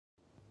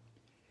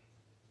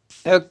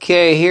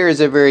Okay, here's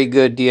a very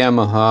good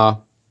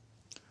Yamaha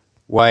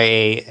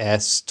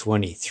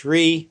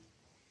yas-23.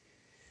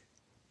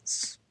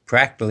 It's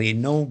practically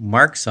no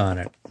marks on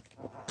it.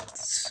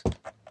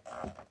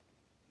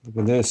 Look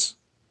at this.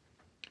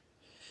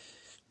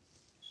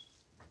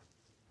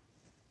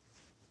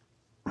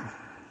 It's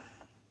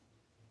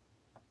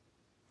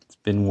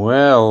been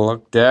well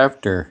looked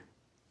after.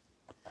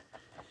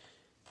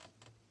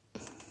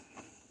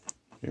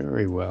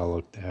 Very well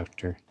looked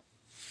after.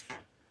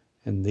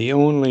 And the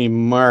only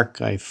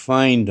mark I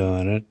find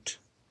on it,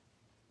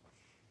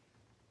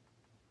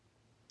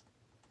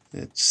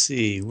 let's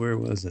see, where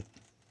was it?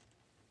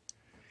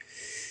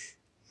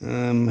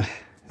 A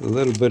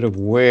little bit of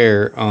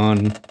wear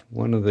on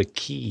one of the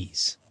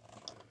keys.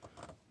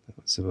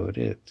 That's about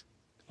it.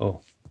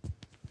 Oh,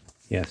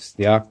 yes,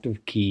 the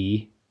octave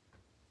key.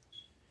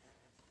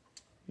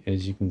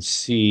 As you can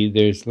see,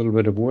 there's a little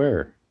bit of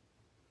wear.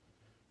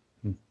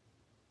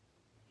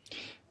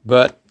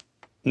 But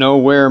no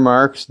wear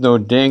marks, no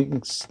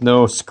dings,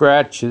 no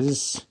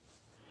scratches.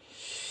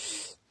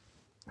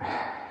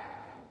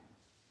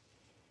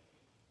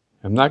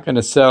 I'm not going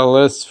to sell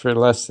this for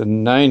less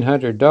than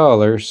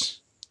 $900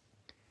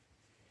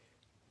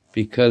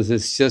 because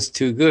it's just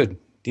too good.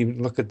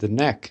 Even look at the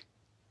neck.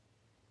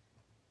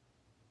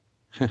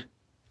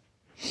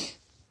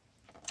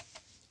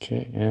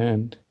 Okay,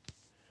 and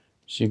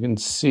as you can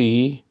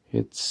see,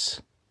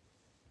 it's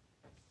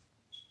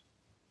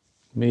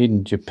made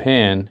in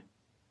Japan.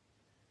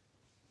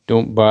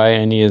 Don't buy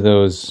any of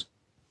those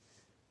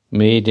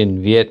made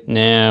in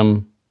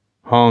Vietnam,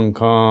 Hong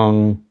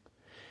Kong,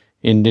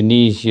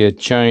 Indonesia,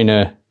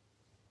 China.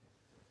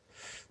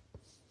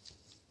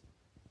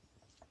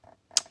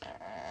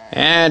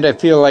 And I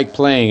feel like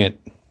playing it.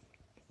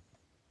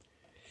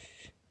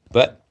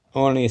 But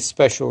only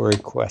special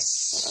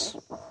requests.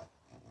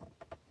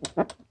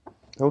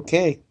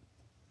 Okay.